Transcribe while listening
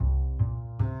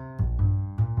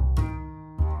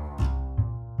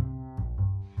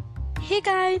Hey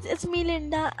guys, it's me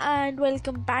Linda and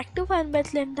welcome back to Fun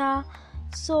with Linda.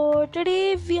 So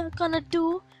today we are gonna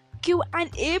do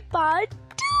Q&A part 2.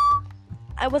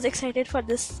 I was excited for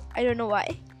this. I don't know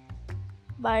why,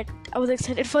 but I was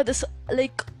excited for this,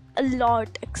 like a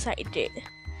lot excited.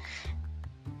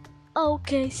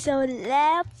 Okay, so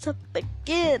let's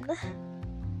begin.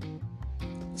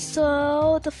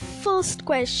 So the first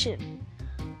question: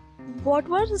 what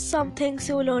were some things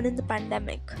you learned in the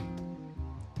pandemic?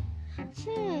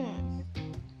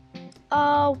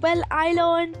 Well, I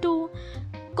learned to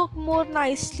cook more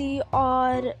nicely,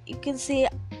 or you can say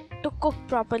to cook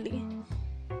properly,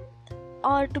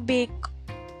 or to bake.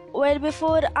 Well,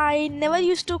 before I never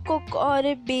used to cook or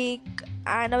bake,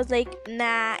 and I was like,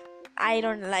 nah, I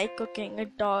don't like cooking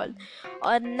at all,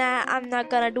 or nah, I'm not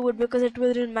gonna do it because it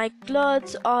will ruin my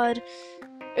clothes, or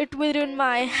it will ruin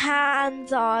my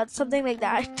hands, or something like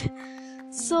that.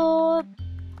 So,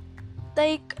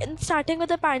 like in starting with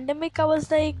the pandemic, I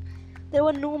was like, there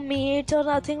were no maids or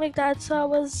nothing like that, so I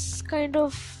was kind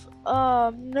of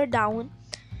down.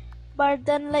 But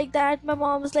then like that, my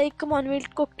mom was like, come on, we'll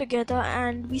cook together,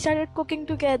 and we started cooking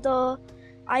together.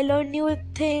 I learned new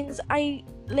things. I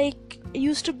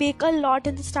used to bake a lot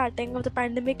in the starting of the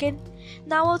pandemic, and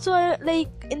now also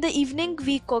like in the evening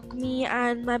we cook, me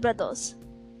and my brothers.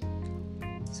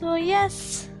 So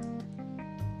yes,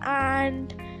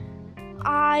 and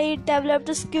I developed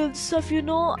the skills of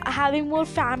having more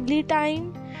family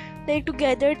time, like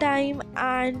together time,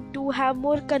 and to have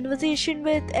more conversation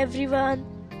with everyone,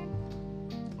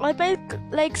 or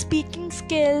like speaking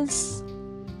skills.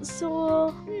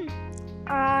 So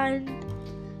and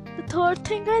the third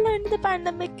thing I learned in the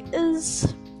pandemic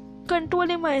is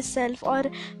controlling myself or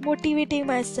motivating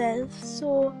myself.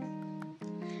 So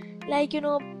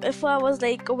if I was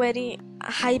like a very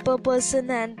hyper person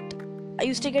and I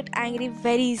used to get angry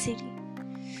very easily.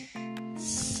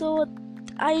 So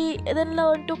I then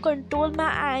learned to control my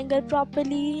anger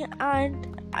properly, and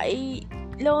I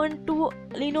learned to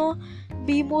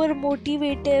be more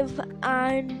motivative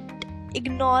and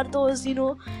ignore those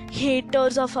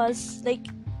haters of us. Like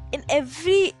in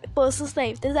every person's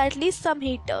life there's at least some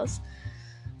haters.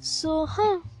 So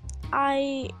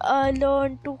I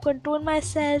learned to control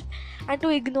myself and to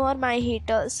ignore my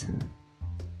haters.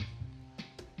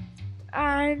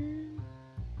 And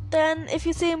then if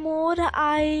you say more,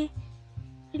 I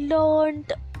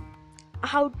learned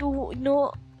how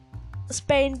to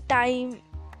spend time,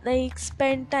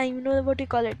 what do you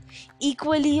call it,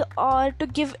 equally, or to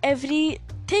give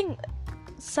everything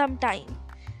some time,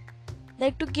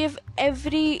 like to give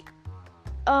every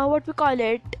what we call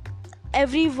it,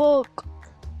 every work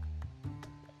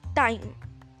time,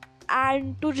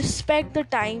 and to respect the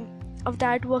time of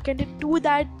that work and to do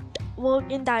that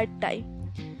work in that time.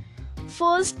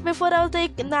 First, before I was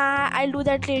like, nah, I'll do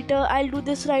that later, I'll do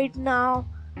this right now,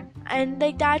 and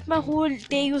like that my whole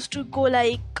day used to go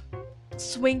like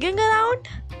swinging around.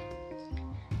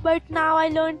 But now I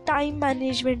learned time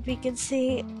management, we can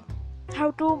say,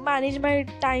 how to manage my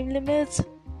time limits,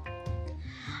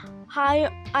 how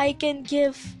I can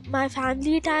give my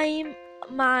family time,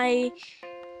 my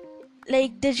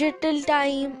digital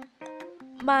time,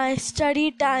 my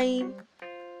study time,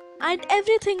 and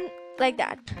everything like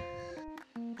that.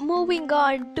 Moving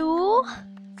on to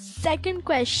second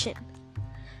question.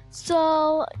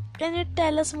 So, can you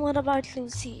tell us more about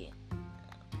Lucy?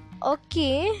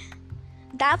 Okay,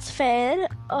 that's fair.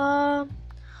 Well,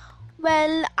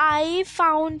 I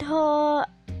found her,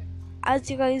 as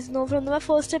you guys know from my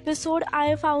first episode,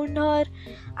 I found her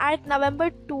at November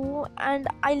 2, and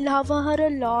I love her a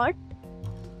lot.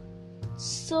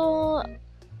 So,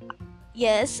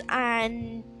 yes,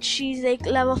 and she's like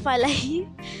love of my life.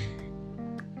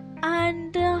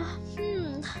 And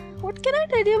what can I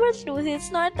tell you about Lucy?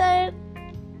 It's not that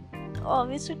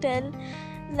obvious to tell.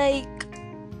 Like,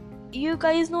 you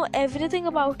guys know everything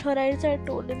about her, as I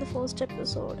told in the first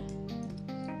episode.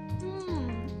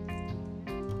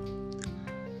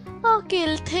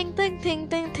 Okay, think.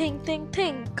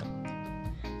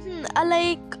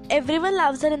 Like, everyone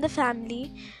loves her in the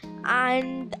family,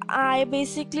 and I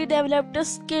basically developed a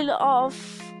skill of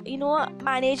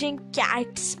managing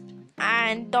cats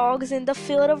and dogs, and the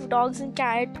fear of dogs and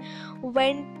cat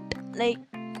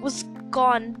was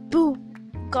gone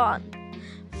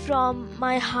from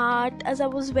my heart, as I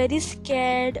was very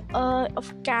scared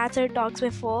of cats or dogs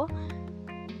before.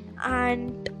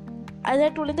 And as I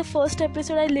told in the first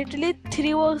episode, I literally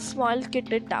threw a small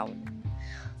kitten down.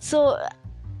 So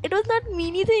it was not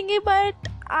meany thingy, but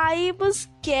I was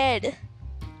scared.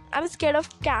 I'm scared of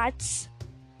cats.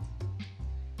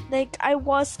 Like, I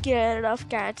was scared of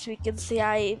cats, we can say.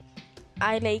 I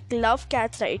I love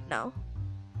cats right now.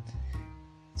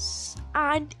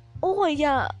 And oh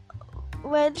yeah,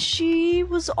 well, she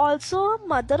was also a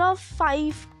mother of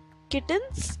 5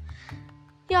 kittens.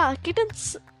 Yeah,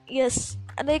 kittens. Yes,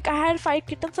 I had 5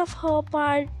 kittens of her,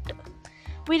 but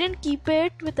we didn't keep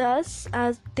it with us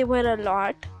as they were a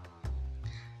lot.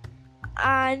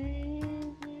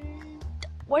 And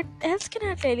what else can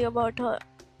I tell you about her?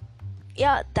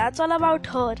 Yeah, that's all about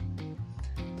her.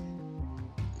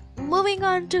 Moving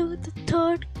on to the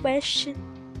third question.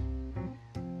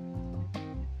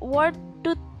 What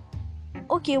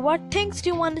things do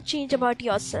you want to change about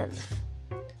yourself?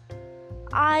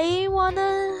 I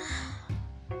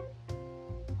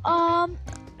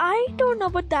don't know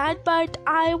about that, but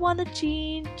I wanna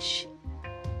change,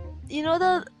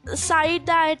 the side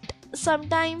that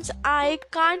sometimes I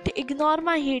can't ignore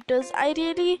my haters. I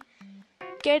really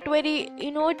get very,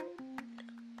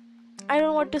 I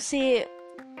don't want to say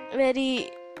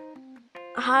very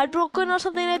heartbroken or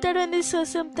something like that when they say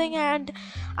something and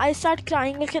I start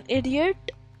crying like an idiot.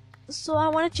 So I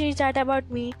want to change that about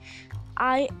me.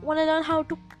 I want to learn how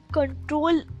to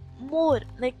control more,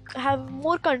 have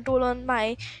more control on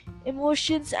my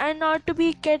emotions and not to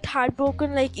get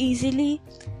heartbroken easily.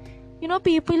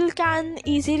 People can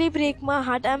easily break my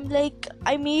heart.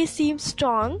 I may seem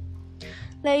strong,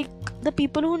 the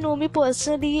people who know me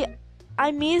personally,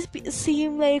 I may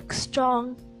seem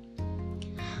strong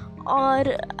or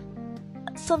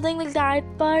something like that,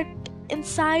 but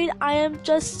inside I am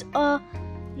just a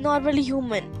normal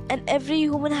human, and every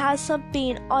human has some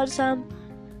pain or some,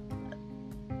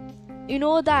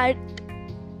 that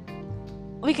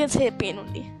we can say pain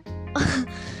only.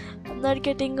 I'm not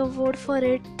getting a word for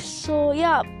it. So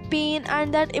yeah, pain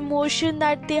and that emotion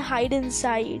that they hide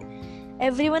inside.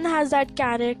 Everyone has that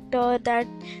character that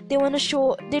they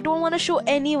don't want to show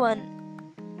anyone.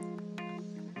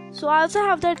 So I also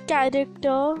have that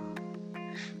character,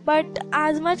 but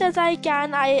as much as I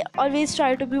can, I always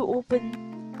try to be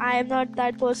open. I am not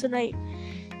that person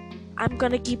I'm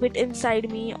gonna keep it inside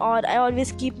me, or I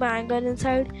always keep my anger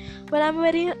inside. But I'm a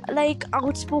very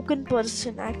outspoken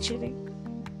person actually.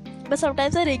 But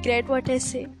sometimes I regret what I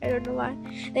say. I don't know why.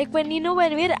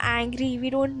 When we're angry, we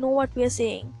don't know what we're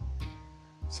saying.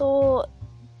 So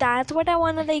that's what I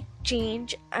wanna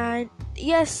change. And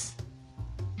yes,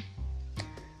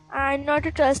 and not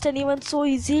to trust anyone so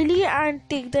easily and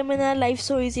take them in our life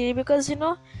so easily, because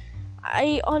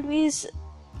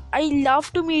I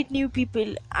love to meet new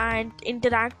people and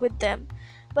interact with them,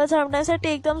 but sometimes I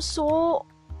take them so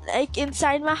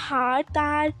inside my heart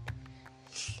that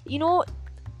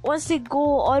once they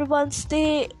go or once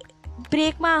they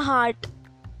break my heart,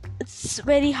 it's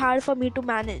very hard for me to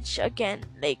manage again,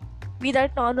 be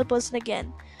that normal person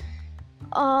again.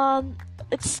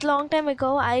 It's long time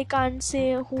ago, I can't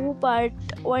say who, but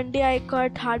one day I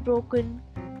got heartbroken,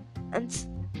 and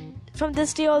from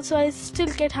this day also I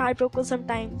still get heartbroken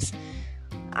sometimes,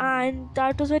 and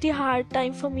that was very hard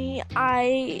time for me.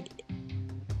 I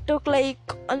took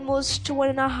almost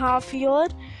 1.5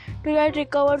 years to get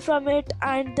recovered from it,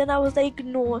 and then I was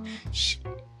no,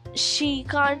 she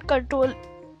can't control.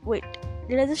 Wait,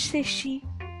 did I just say she?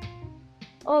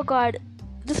 Oh god,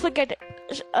 just forget it.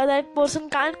 That person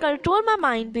can't control my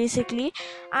mind basically,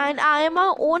 and I am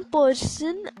my own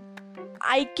person.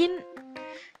 I can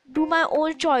do my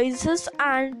own choices,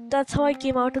 and that's how I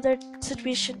came out of that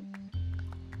situation.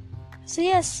 So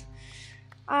yes,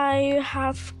 I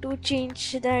have to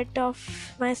change that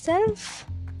of myself.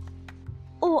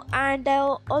 Oh, and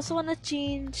I also want to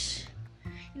change,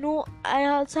 I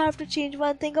also have to change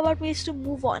one thing about me is to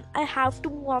move on. I have to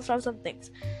move on from some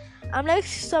things. I'm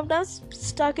sometimes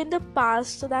stuck in the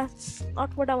past, so that's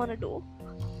not what I want to do.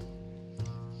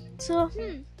 So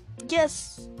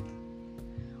yes,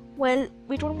 well,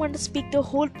 we don't want to speak the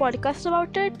whole podcast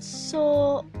about it,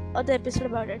 so the episode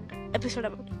about it.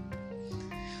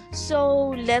 So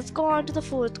let's go on to the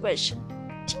fourth question.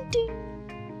 Ting ting.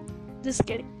 Just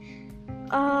kidding.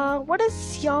 What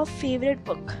is your favorite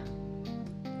book?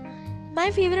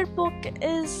 My favorite book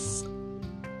is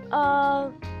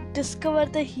Discover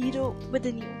the Hero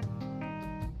Within You.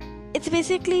 It's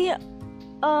basically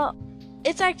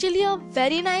it's actually a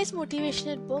very nice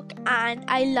motivational book, and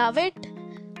I love it.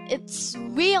 It's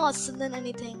way awesome than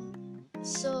anything.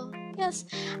 So yes,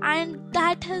 and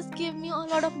that has given me a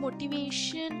lot of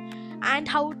motivation and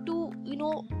how to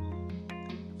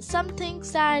some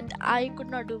things that I could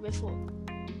not do before.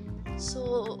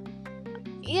 So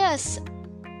yes,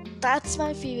 that's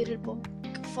my favorite book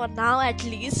for now, at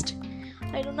least.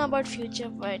 I don't know about future,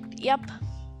 but yep.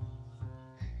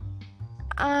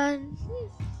 And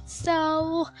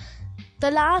so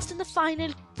the last and the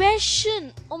final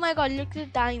question. Oh my god, look at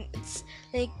the time. It's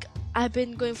like I've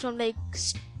been going from like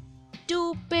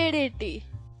stupidity.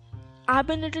 I've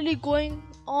been literally going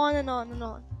on and on and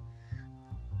on.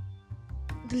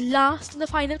 The last and the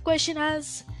final question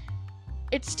has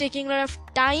it's taking a lot of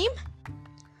time.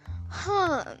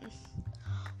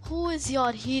 Who is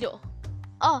your hero?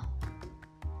 Oh,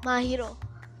 my hero.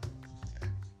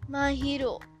 My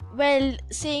hero. Well,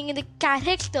 saying in the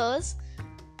characters,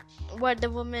 Wonder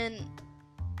Woman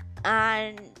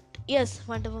and yes,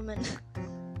 Wonder Woman.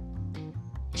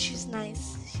 She's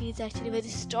nice. She's actually very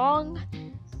strong.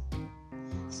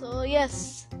 So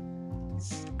yes.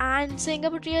 And saying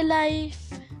about real life,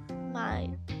 my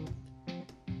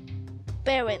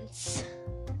parents,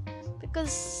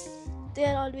 because they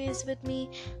are always with me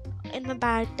in my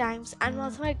bad times and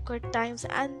also my good times,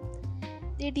 and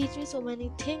they teach me so many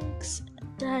things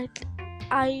that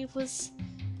I was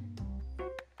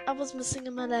missing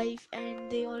in my life, and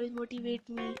they always motivate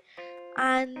me.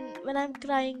 And when I'm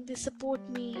crying, they support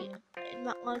me in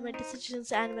all my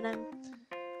decisions, and when I'm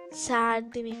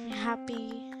sad, they make me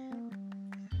happy.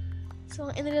 So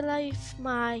in real life,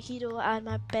 my hero are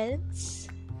my parents.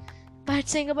 But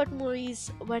saying about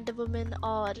movies, Wonder Woman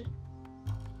or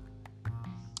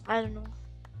I don't know,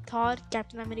 Thor,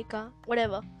 Captain America,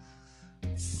 whatever.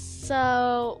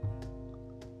 So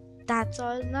that's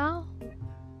all now.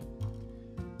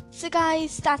 So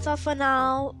guys, that's all for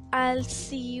now. I'll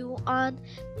see you on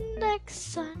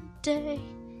next Sunday.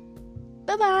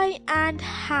 Bye bye and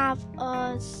have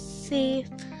a safe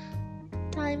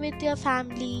time with your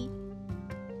family.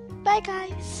 Bye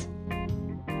guys.